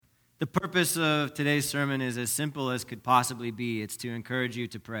The purpose of today's sermon is as simple as could possibly be. It's to encourage you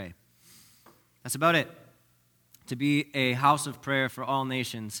to pray. That's about it. To be a house of prayer for all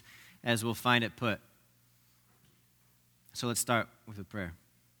nations, as we'll find it put. So let's start with a prayer.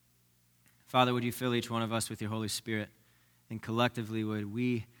 Father, would you fill each one of us with your Holy Spirit, and collectively would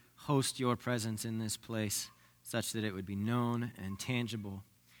we host your presence in this place such that it would be known and tangible,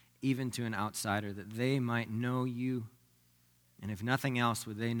 even to an outsider, that they might know you. And if nothing else,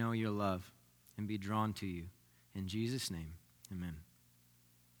 would they know your love and be drawn to you. In Jesus' name, amen.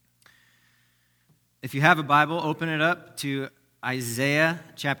 If you have a Bible, open it up to Isaiah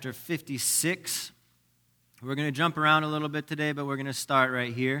chapter 56. We're going to jump around a little bit today, but we're going to start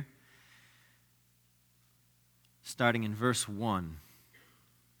right here, starting in verse 1.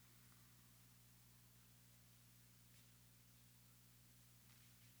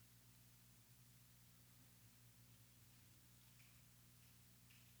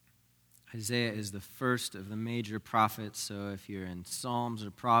 Isaiah is the first of the major prophets, so if you're in Psalms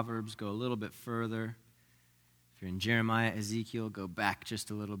or Proverbs, go a little bit further. If you're in Jeremiah, Ezekiel, go back just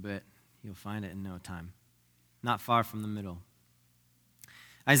a little bit. You'll find it in no time. Not far from the middle.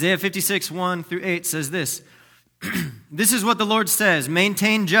 Isaiah 56, 1 through 8 says this, "This is what the Lord says,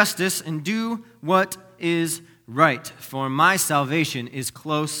 maintain justice and do what is right, for my salvation is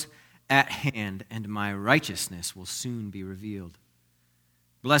close at hand, and my righteousness will soon be revealed.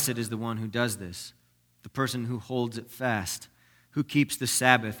 Blessed is the one who does this, the person who holds it fast, who keeps the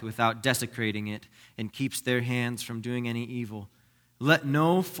Sabbath without desecrating it, and keeps their hands from doing any evil. Let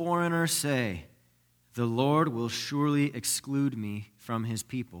no foreigner say, 'The Lord will surely exclude me from his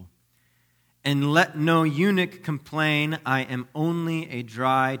people.' And let no eunuch complain, 'I am only a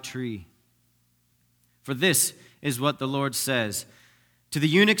dry tree.' For this is what the Lord says, 'To the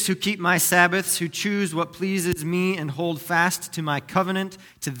eunuchs who keep my Sabbaths, who choose what pleases me and hold fast to my covenant,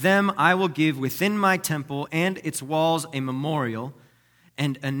 to them I will give within my temple and its walls a memorial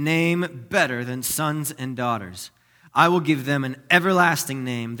and a name better than sons and daughters. I will give them an everlasting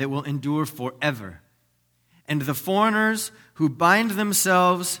name that will endure forever. And the foreigners who bind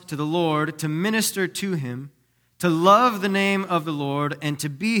themselves to the Lord to minister to him, to love the name of the Lord and to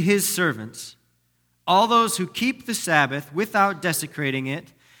be his servants, all those who keep the Sabbath without desecrating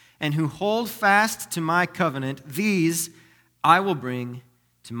it, and who hold fast to my covenant, these I will bring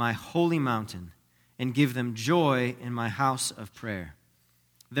to my holy mountain, and give them joy in my house of prayer.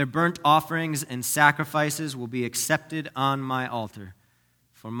 Their burnt offerings and sacrifices will be accepted on my altar,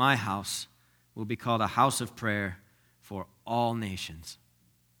 for my house will be called a house of prayer for all nations.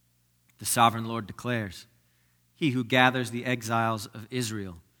 The sovereign Lord declares, He who gathers the exiles of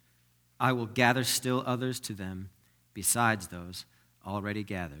Israel, I will gather still others to them besides those already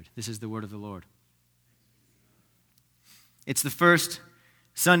gathered." This is the word of the Lord. It's the first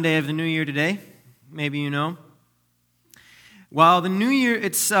Sunday of the new year today. Maybe you know. While the new year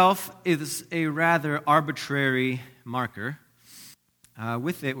itself is a rather arbitrary marker,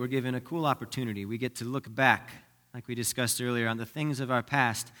 with it we're given a cool opportunity. We get to look back, like we discussed earlier, on the things of our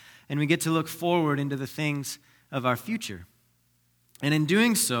past, and we get to look forward into the things of our future. And in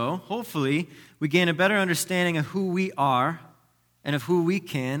doing so, hopefully, we gain a better understanding of who we are and of who we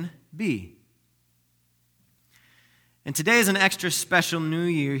can be. And today is an extra special new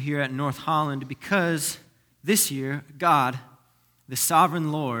year here at North Holland because this year, God, the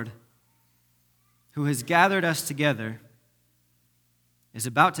sovereign Lord, who has gathered us together, is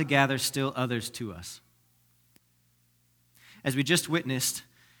about to gather still others to us. As we just witnessed,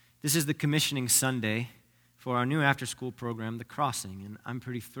 this is the commissioning Sunday for our new after-school program, The Crossing, and I'm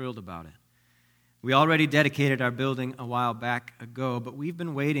pretty thrilled about it. We already dedicated our building a while back ago, but we've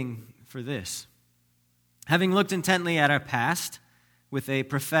been waiting for this. Having looked intently at our past with a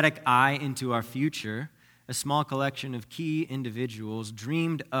prophetic eye into our future, a small collection of key individuals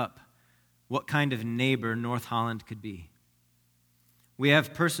dreamed up what kind of neighbor North Holland could be. We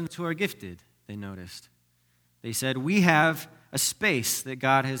have persons who are gifted, they noticed. They said, we have a space that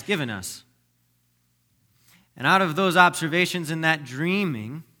God has given us. And out of those observations and that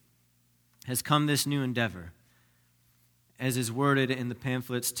dreaming has come this new endeavor, as is worded in the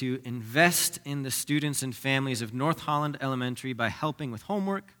pamphlets, to invest in the students and families of North Holland Elementary by helping with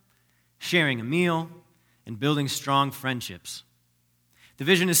homework, sharing a meal, and building strong friendships. The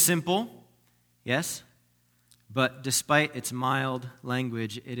vision is simple, yes, but despite its mild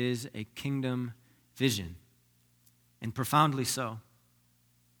language, it is a kingdom vision, and profoundly so.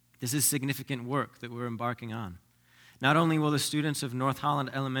 This is significant work that we're embarking on. Not only will the students of North Holland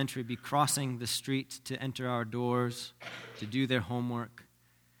Elementary be crossing the street to enter our doors, to do their homework,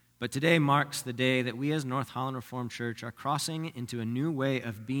 But today marks the day that we as North Holland Reformed Church are crossing into a new way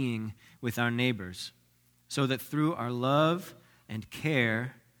of being with our neighbors, so that through our love and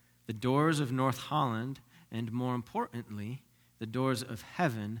care, the doors of North Holland, and more importantly, the doors of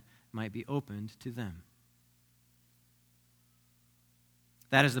heaven, might be opened to them.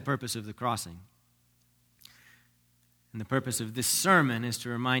 That is the purpose of the crossing. And the purpose of this sermon is to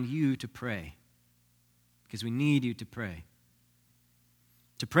remind you to pray, because we need you to pray.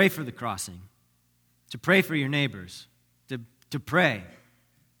 To pray for the crossing, to pray for your neighbors, to pray.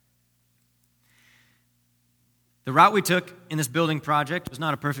 The route we took in this building project was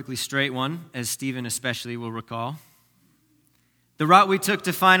not a perfectly straight one, as Stephen especially will recall. The route we took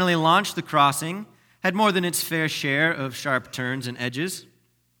to finally launch the crossing had more than its fair share of sharp turns and edges.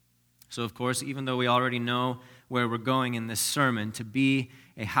 So, of course, even though we already know where we're going in this sermon, to be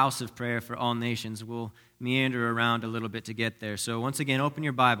a house of prayer for all nations, we'll meander around a little bit to get there. So once again, open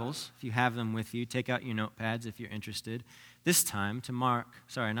your Bibles, if you have them with you. Take out your notepads if you're interested. This time to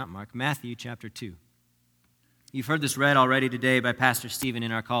Matthew chapter 2. You've heard this read already today by Pastor Stephen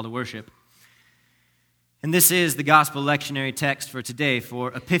in our call to worship. And this is the gospel lectionary text for today,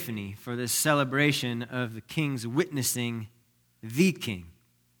 for Epiphany, for this celebration of the kings witnessing the King.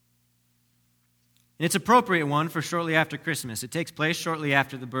 And it's an appropriate one for shortly after Christmas. It takes place shortly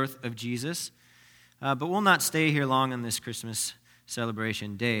after the birth of Jesus, but we'll not stay here long on this Christmas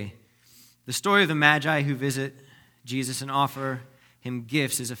celebration day. The story of the Magi who visit Jesus and offer him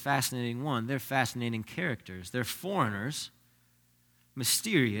gifts is a fascinating one. They're fascinating characters. They're foreigners,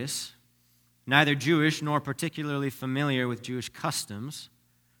 mysterious, neither Jewish nor particularly familiar with Jewish customs,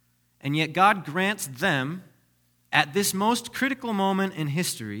 and yet God grants them, at this most critical moment in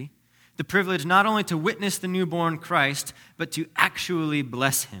history, the privilege not only to witness the newborn Christ, but to actually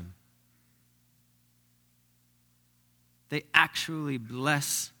bless him. They actually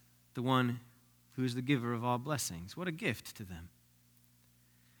bless the one who is the giver of all blessings. What a gift to them.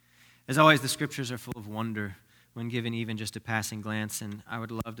 As always, the scriptures are full of wonder when given even just a passing glance, and I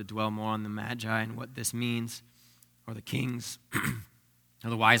would love to dwell more on the Magi and what this means, or the kings, or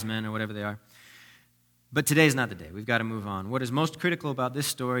the wise men, or whatever they are. But today's not the day. We've got to move on. What is most critical about this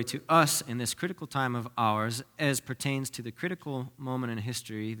story to us in this critical time of ours, as pertains to the critical moment in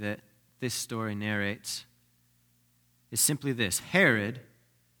history that this story narrates, is simply this: Herod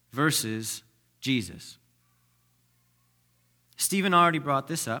versus Jesus. Stephen already brought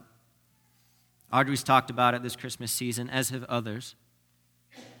this up. Audrey's talked about it this Christmas season, as have others.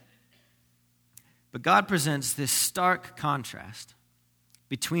 But God presents this stark contrast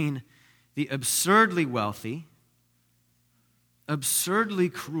between the absurdly wealthy, absurdly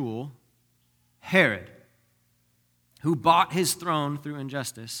cruel Herod, who bought his throne through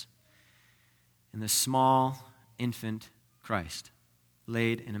injustice, and the small infant Christ,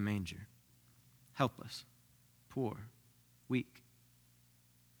 laid in a manger, helpless, poor, weak.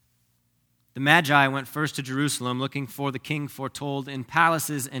 The Magi went first to Jerusalem looking for the king foretold in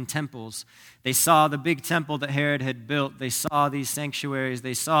palaces and temples. They saw the big temple that Herod had built. They saw these sanctuaries.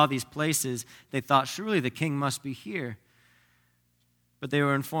 They saw these places. They thought, surely the king must be here. But they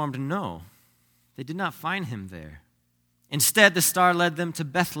were informed, no, they did not find him there. Instead, the star led them to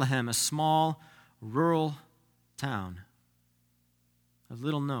Bethlehem, a small, rural town of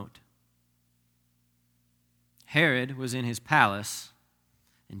little note. Herod was in his palace,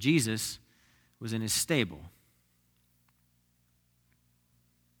 and Jesus was in his stable.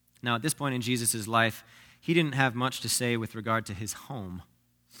 Now, at this point in Jesus' life, he didn't have much to say with regard to his home.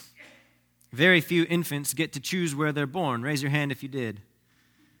 Very few infants get to choose where they're born. Raise your hand if you did.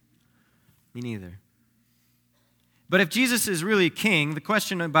 Me neither. But if Jesus is really king, the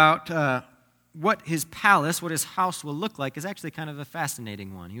question about what his palace, what his house will look like is actually kind of a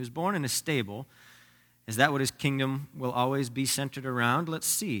fascinating one. He was born in a stable. Is that what his kingdom will always be centered around? Let's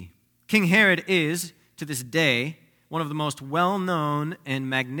see. King Herod is, to this day, one of the most well-known and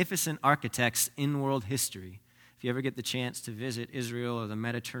magnificent architects in world history. If you ever get the chance to visit Israel or the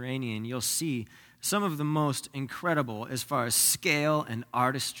Mediterranean, you'll see some of the most incredible, as far as scale and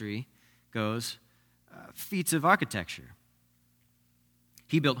artistry goes, feats of architecture.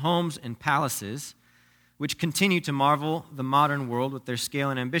 He built homes and palaces which continue to marvel the modern world with their scale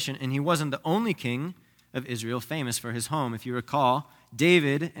and ambition, and he wasn't the only king of Israel famous for his home. If you recall,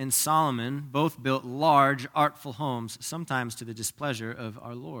 David and Solomon both built large, artful homes, sometimes to the displeasure of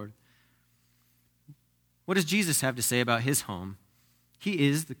our Lord. What does Jesus have to say about his home? He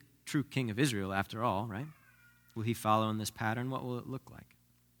is the true king of Israel, after all, right? Will he follow in this pattern? What will it look like?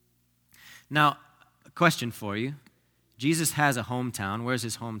 Now, a question for you. Jesus has a hometown. Where's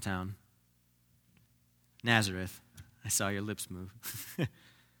his hometown? Nazareth. I saw your lips move.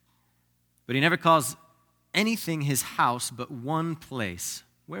 But he never calls anything his house but one place.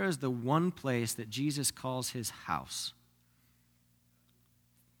 Where is the one place that Jesus calls his house?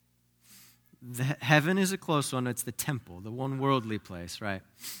 Heaven is a close one. It's the temple, the one worldly place, right?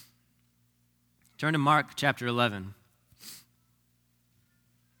 Turn to Mark chapter 11.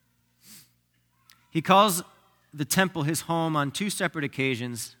 He calls the temple his home on two separate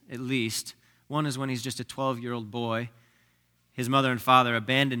occasions, at least. One is when he's just a 12-year-old boy. His mother and father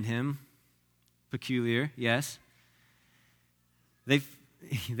abandoned him. Peculiar, yes. They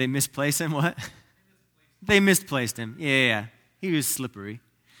misplaced him, what? They misplaced him. Yeah. He was slippery.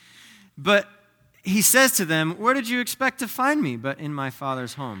 But he says to them, "Where did you expect to find me but in my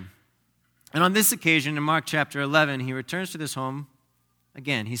Father's home?" And on this occasion, in Mark chapter 11, he returns to this home.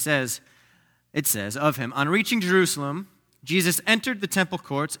 Again, it says of him, "On reaching Jerusalem, Jesus entered the temple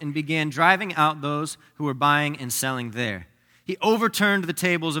courts and began driving out those who were buying and selling there. He overturned the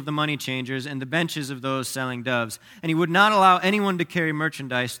tables of the money changers and the benches of those selling doves, and he would not allow anyone to carry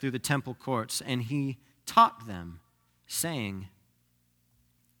merchandise through the temple courts. And he taught them, saying..."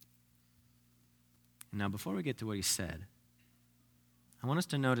 Now, before we get to what he said, I want us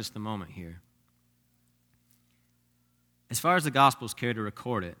to notice the moment here. As far as the Gospels care to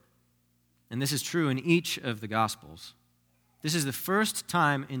record it, and this is true in each of the Gospels, this is the first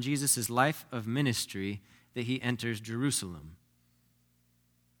time in Jesus' life of ministry that he enters Jerusalem.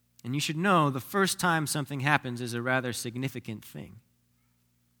 And you should know the first time something happens is a rather significant thing.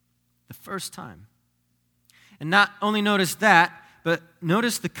 The first time. And not only notice that, but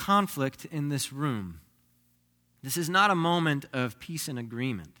notice the conflict in this room. This is not a moment of peace and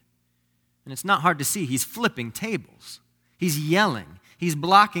agreement. And it's not hard to see. He's flipping tables. He's yelling. He's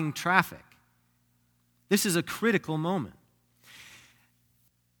blocking traffic. This is a critical moment.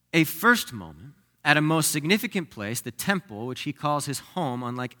 A first moment at a most significant place, the temple, which he calls his home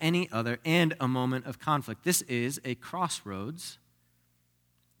unlike any other, and a moment of conflict. This is a crossroads,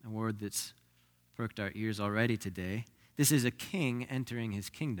 a word that's perked our ears already today. This is a king entering his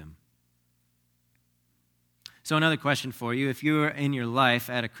kingdom. So another question for you. If you're in your life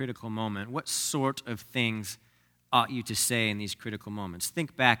at a critical moment, what sort of things ought you to say in these critical moments?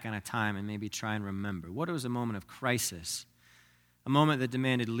 Think back on a time and maybe try and remember. What was a moment of crisis? A moment that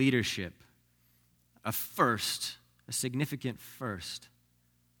demanded leadership, a significant first.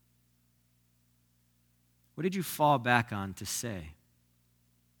 What did you fall back on to say?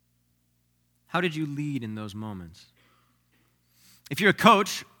 How did you lead in those moments? If you're a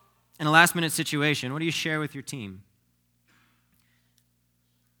coach in a last-minute situation, what do you share with your team?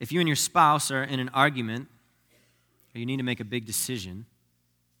 If you and your spouse are in an argument, or you need to make a big decision,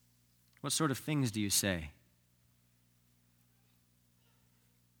 what sort of things do you say?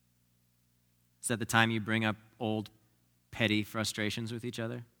 Is that the time you bring up old, petty frustrations with each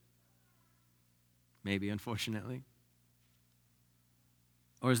other? Maybe, unfortunately.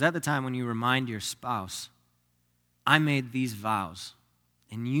 Or is that the time when you remind your spouse, "I made these vows,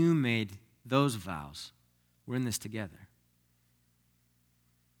 and you made those vows. We're in this together."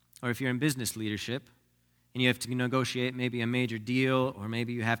 Or if you're in business leadership, and you have to negotiate maybe a major deal, or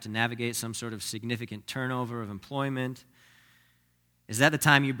maybe you have to navigate some sort of significant turnover of employment, is that the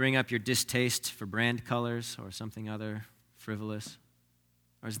time you bring up your distaste for brand colors or something other frivolous?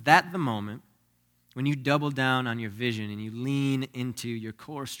 Or is that the moment when you double down on your vision and you lean into your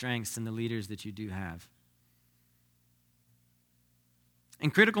core strengths and the leaders that you do have? In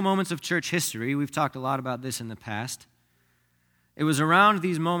critical moments of church history, we've talked a lot about this in the past, it was around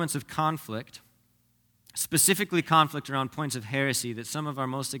these moments of conflict, specifically conflict around points of heresy, that some of our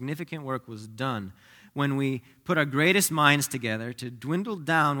most significant work was done, when we put our greatest minds together to dwindle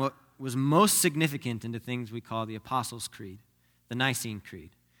down what was most significant into things we call the Apostles' Creed, the Nicene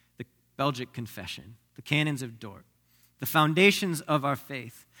Creed, the Belgic Confession, the Canons of Dort, the foundations of our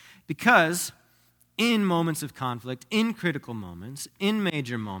faith. Because in moments of conflict, in critical moments, in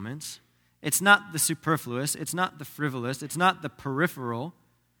major moments, it's not the superfluous, it's not the frivolous, it's not the peripheral,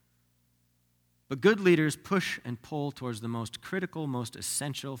 but good leaders push and pull towards the most critical, most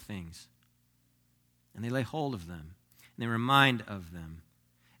essential things. And they lay hold of them, and they remind of them.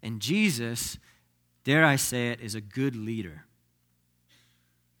 And Jesus, dare I say it, is a good leader.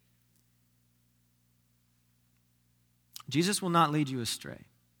 Jesus will not lead you astray.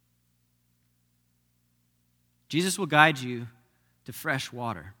 Jesus will guide you to fresh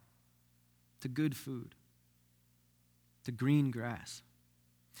water, to good food, to green grass.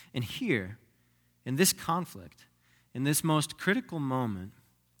 And here, in this conflict, in this most critical moment,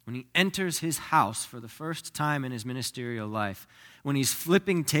 when he enters his house for the first time in his ministerial life, when he's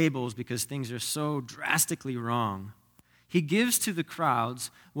flipping tables because things are so drastically wrong, He gives to the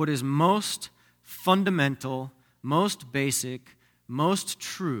crowds what is most fundamental, most basic, most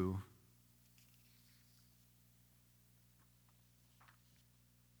true.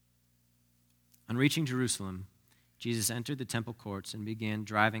 On reaching Jerusalem, Jesus entered the temple courts and began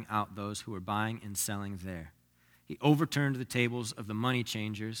driving out those who were buying and selling there. He overturned the tables of the money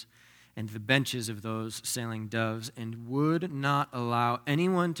changers and the benches of those selling doves, and would not allow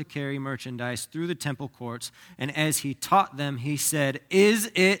anyone to carry merchandise through the temple courts. And as he taught them, he said,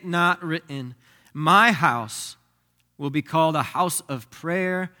 "Is it not written, 'My house will be called a house of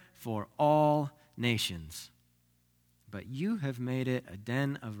prayer for all nations'? But you have made it a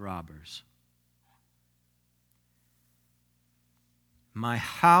den of robbers." My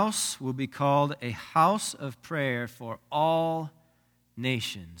house will be called a house of prayer for all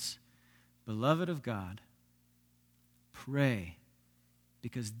nations. Beloved of God, pray,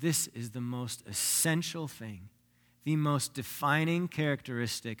 because this is the most essential thing, the most defining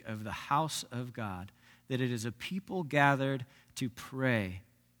characteristic of the house of God, that it is a people gathered to pray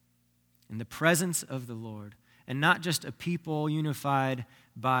in the presence of the Lord, and not just a people unified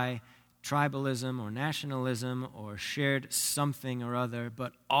by tribalism or nationalism or shared something or other,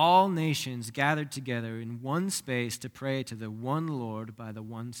 but all nations gathered together in one space to pray to the one Lord by the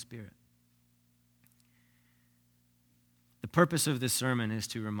one Spirit. The purpose of this sermon is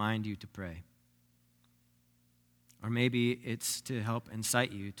to remind you to pray. Or maybe it's to help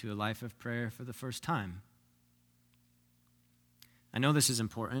incite you to a life of prayer for the first time. I know this is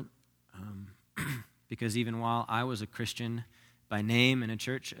important because even while I was a Christian by name and a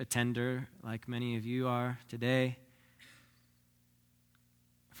church attender, like many of you are today,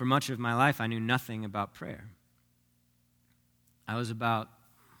 for much of my life I knew nothing about prayer. I was about,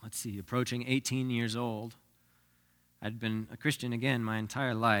 approaching 18 years old. I'd been a Christian again my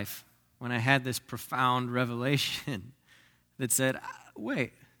entire life when I had this profound revelation that said,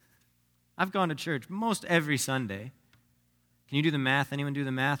 wait, I've gone to church most every Sunday. Can you do the math? Anyone do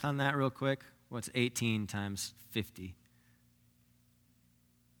the math on that real quick? What's 18 times 50?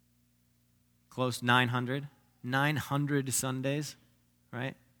 Close, 900. 900 Sundays,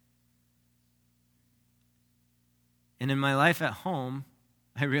 right? And in my life at home,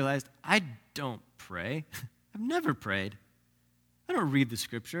 I realized I don't pray. I've never prayed. I don't read the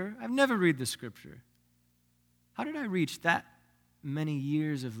Scripture. I've never read the Scripture. How did I reach that many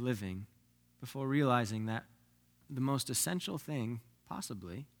years of living before realizing that the most essential thing,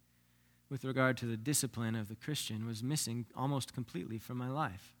 possibly, with regard to the discipline of the Christian, was missing almost completely from my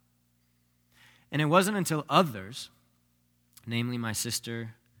life? And it wasn't until others, namely my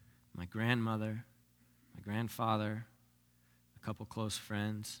sister, my grandmother, my grandfather, a couple close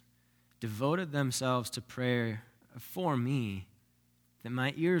friends, devoted themselves to prayer for me, that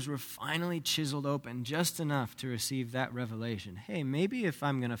my ears were finally chiseled open just enough to receive that revelation. Hey, maybe if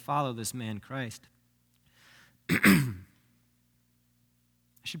I'm going to follow this man Christ, I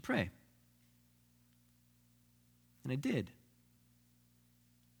should pray. And I did.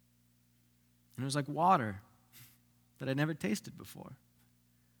 And it was like water that I'd never tasted before.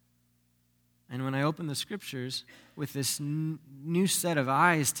 And when I opened the Scriptures with this new set of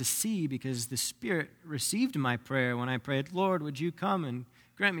eyes to see, because the Spirit received my prayer when I prayed, "Lord, would you come and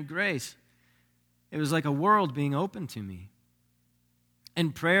grant me grace?" It was like a world being opened to me.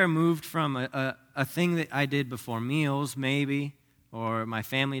 And prayer moved from a thing that I did before meals, maybe, or my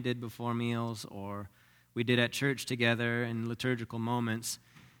family did before meals, or we did at church together in liturgical moments,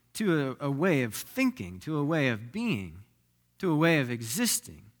 to a way of thinking, to a way of being, to a way of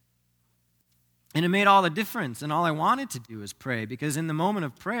existing. And it made all the difference, and all I wanted to do was pray, because in the moment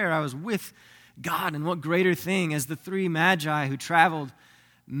of prayer, I was with God, and what greater thing, as the three magi who traveled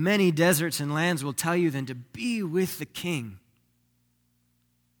many deserts and lands will tell you, than to be with the King.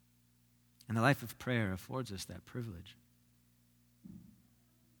 And the life of prayer affords us that privilege.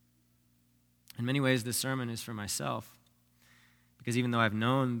 In many ways, this sermon is for myself, because even though I've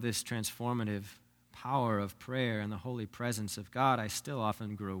known this transformative power of prayer and the holy presence of God, I still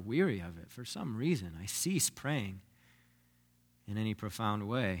often grow weary of it. For some reason, I cease praying in any profound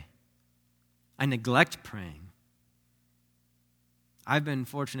way. I neglect praying. I've been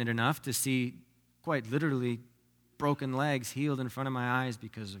fortunate enough to see, quite literally, broken legs healed in front of my eyes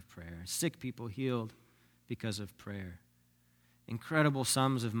because of prayer. Sick people healed because of prayer. Incredible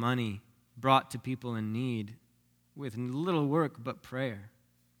sums of money brought to people in need with little work but prayer.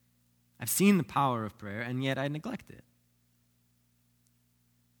 I've seen the power of prayer, and yet I neglect it.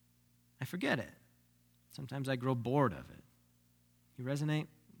 I forget it. Sometimes I grow bored of it. You resonate?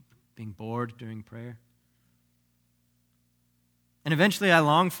 Being bored during prayer? And eventually I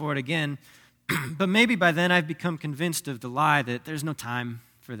long for it again, But maybe by then I've become convinced of the lie that there's no time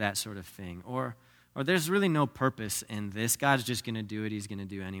for that sort of thing, or there's really no purpose in this. God's just going to do what he's going to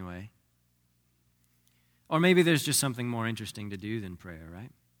do anyway. Or maybe there's just something more interesting to do than prayer,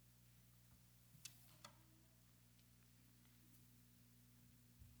 right?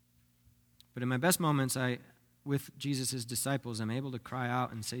 But in my best moments, with Jesus' disciples, I'm able to cry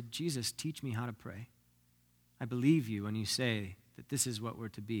out and say, Jesus, teach me how to pray. I believe you when you say that this is what we're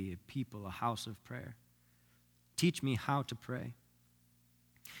to be, a people, a house of prayer. Teach me how to pray.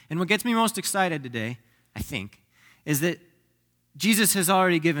 And what gets me most excited today, I think, is that Jesus has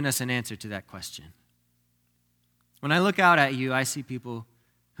already given us an answer to that question. When I look out at you, I see people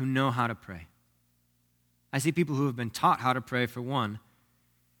who know how to pray. I see people who have been taught how to pray, for one.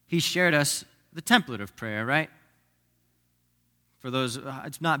 He shared us the template of prayer, right? For those,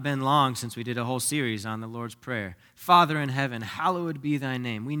 it's not been long since we did a whole series on the Lord's Prayer. Father in heaven, hallowed be thy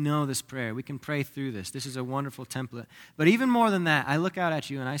name. We know this prayer. We can pray through this. This is a wonderful template. But even more than that, I look out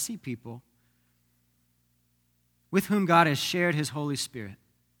at you and I see people with whom God has shared his Holy Spirit,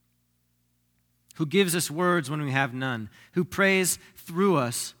 who gives us words when we have none, who prays through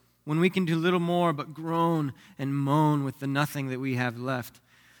us when we can do little more but groan and moan with the nothing that we have left,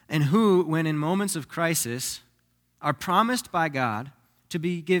 and who, when in moments of crisis, are promised by God to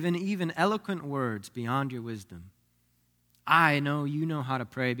be given even eloquent words beyond your wisdom. I know you know how to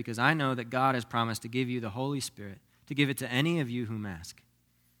pray because I know that God has promised to give you the Holy Spirit, to give it to any of you whom ask.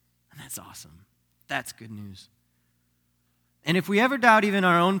 And that's awesome. That's good news. And if we ever doubt even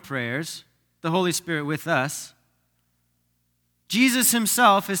our own prayers, the Holy Spirit with us, Jesus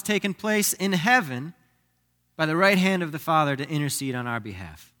himself has taken place in heaven by the right hand of the Father to intercede on our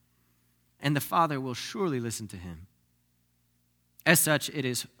behalf. And the Father will surely listen to him. As such, it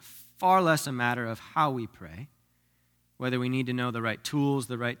is far less a matter of how we pray, whether we need to know the right tools,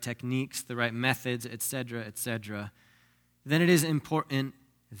 the right techniques, the right methods, etc., than it is important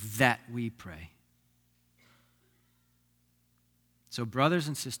that we pray. So, brothers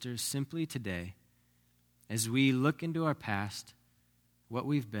and sisters, simply today, as we look into our past, what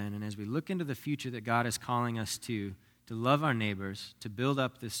we've been, and as we look into the future that God is calling us to love our neighbors, to build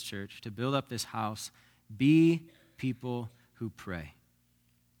up this church, to build up this house, be people who pray.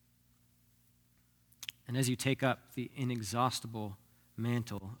 And as you take up the inexhaustible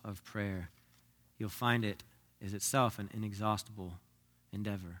mantle of prayer, you'll find it is itself an inexhaustible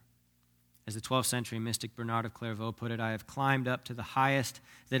endeavor. As the 12th century mystic Bernard of Clairvaux put it, I have climbed up to the highest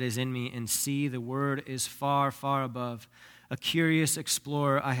that is in me, and see, the word is far, far above. A curious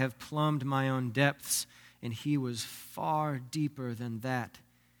explorer, I have plumbed my own depths, and he was far deeper than that.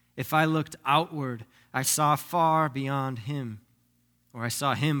 If I looked outward, I saw far beyond him, or I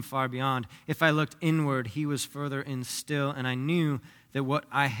saw him far beyond. If I looked inward, he was further in still, and I knew that what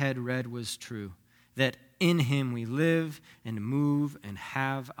I had read was true, that in him we live and move and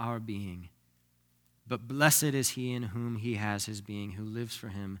have our being. But blessed is he in whom he has his being, who lives for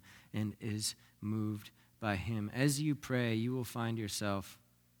him and is moved by him. As you pray, you will find yourself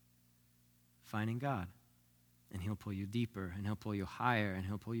finding God. And he'll pull you deeper, and he'll pull you higher, and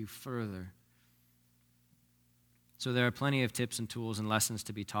he'll pull you further. So there are plenty of tips and tools and lessons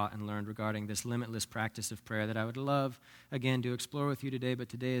to be taught and learned regarding this limitless practice of prayer that I would love, again, to explore with you today, but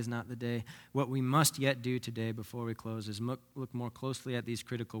today is not the day. What we must yet do today before we close is look more closely at these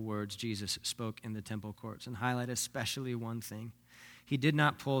critical words Jesus spoke in the temple courts and highlight especially one thing. He did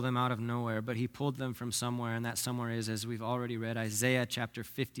not pull them out of nowhere, but he pulled them from somewhere, and that somewhere is, as we've already read, Isaiah chapter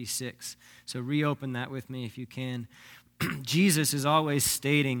 56. So reopen that with me if you can. Jesus is always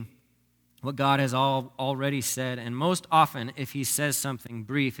stating what God has already said, and most often, if he says something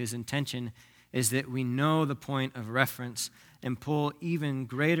brief, his intention is that we know the point of reference and pull even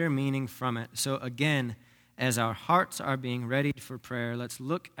greater meaning from it. So again, as our hearts are being readied for prayer, let's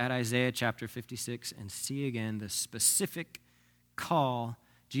look at Isaiah chapter 56 and see again the specific call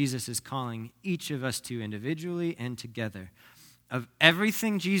Jesus is calling each of us to individually and together. Of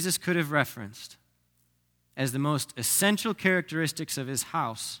everything Jesus could have referenced as the most essential characteristics of his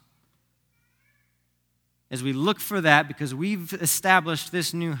house, as we look for that because we've established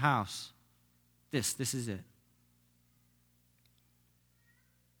this new house, this is it.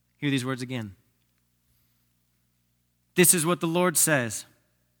 Hear these words again. This is what the Lord says.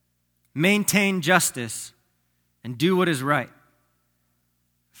 Maintain justice and do what is right.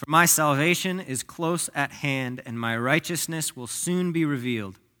 For my salvation is close at hand, and my righteousness will soon be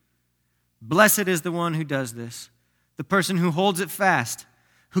revealed. Blessed is the one who does this, the person who holds it fast,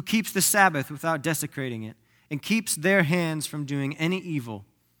 who keeps the Sabbath without desecrating it, and keeps their hands from doing any evil.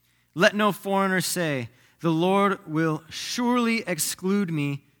 Let no foreigner say, the Lord will surely exclude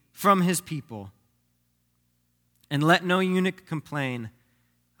me from his people. And let no eunuch complain,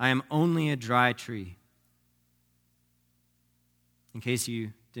 I am only a dry tree. In case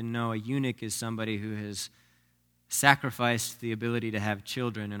you didn't know, a eunuch is somebody who has sacrificed the ability to have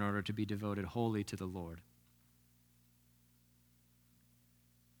children in order to be devoted wholly to the Lord.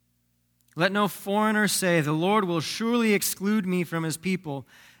 Let no foreigner say, the Lord will surely exclude me from his people.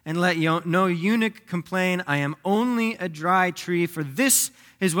 And let no eunuch complain, I am only a dry tree. For this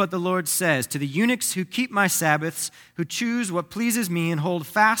is what the Lord says to the eunuchs who keep my Sabbaths, who choose what pleases me and hold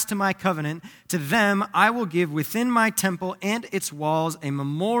fast to my covenant. To them I will give within my temple and its walls a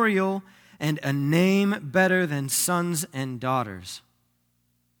memorial and a name better than sons and daughters.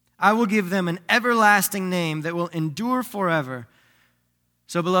 I will give them an everlasting name that will endure forever.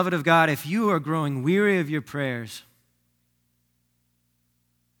 So, beloved of God, if you are growing weary of your prayers,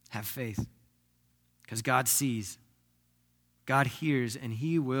 have faith, because God sees, God hears, and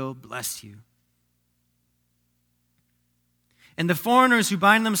he will bless you. And the foreigners who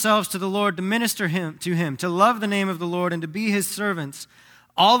bind themselves to the Lord to minister to him, to love the name of the Lord and to be his servants,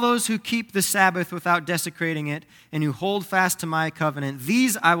 all those who keep the Sabbath without desecrating it and who hold fast to my covenant,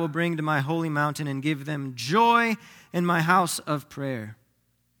 these I will bring to my holy mountain and give them joy in my house of prayer.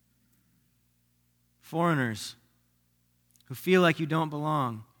 Foreigners who feel like you don't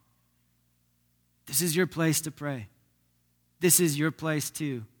belong, this is your place to pray. This is your place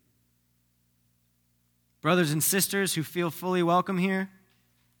too. Brothers and sisters who feel fully welcome here,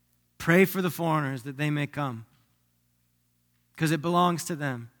 pray for the foreigners that they may come, because it belongs to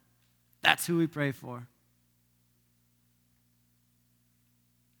them. That's who we pray for.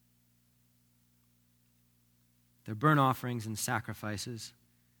 Their burnt offerings and sacrifices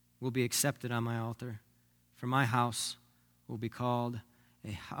will be accepted on my altar, for my house will be called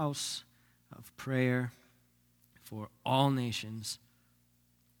a house of prayer for all nations.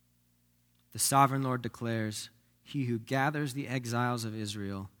 The sovereign Lord declares, he who gathers the exiles of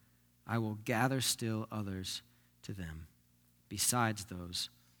Israel, I will gather still others to them, besides those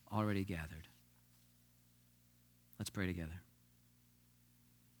already gathered. Let's pray together.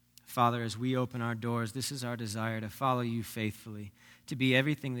 Father, as we open our doors, this is our desire to follow you faithfully, to be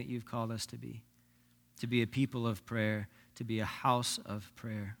everything that you've called us to be a people of prayer, to be a house of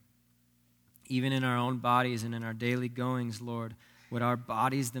prayer. Even in our own bodies and in our daily goings, Lord, would our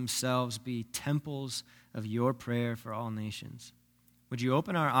bodies themselves be temples of your prayer for all nations? Would you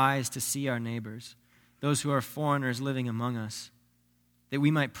open our eyes to see our neighbors, those who are foreigners living among us, that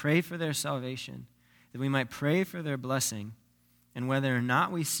we might pray for their salvation, that we might pray for their blessing, and whether or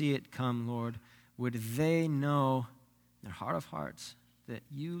not we see it come, Lord, would they know in their heart of hearts that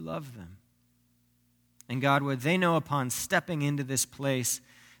you love them? And God, would they know upon stepping into this place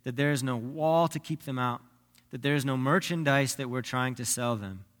that there is no wall to keep them out, that there is no merchandise that we're trying to sell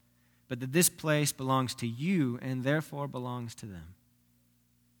them, but that this place belongs to you and therefore belongs to them.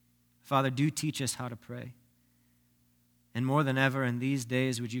 Father, do teach us how to pray. And more than ever in these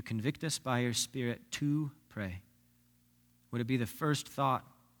days, would you convict us by your Spirit to pray? Would it be the first thought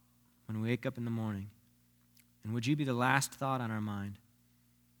when we wake up in the morning? And would you be the last thought on our mind?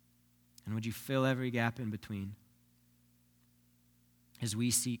 And would you fill every gap in between as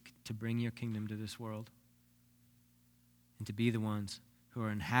we seek to bring your kingdom to this world and to be the ones who are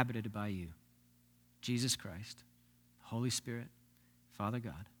inhabited by you, Jesus Christ, Holy Spirit, Father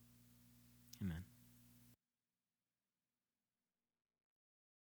God. Amen.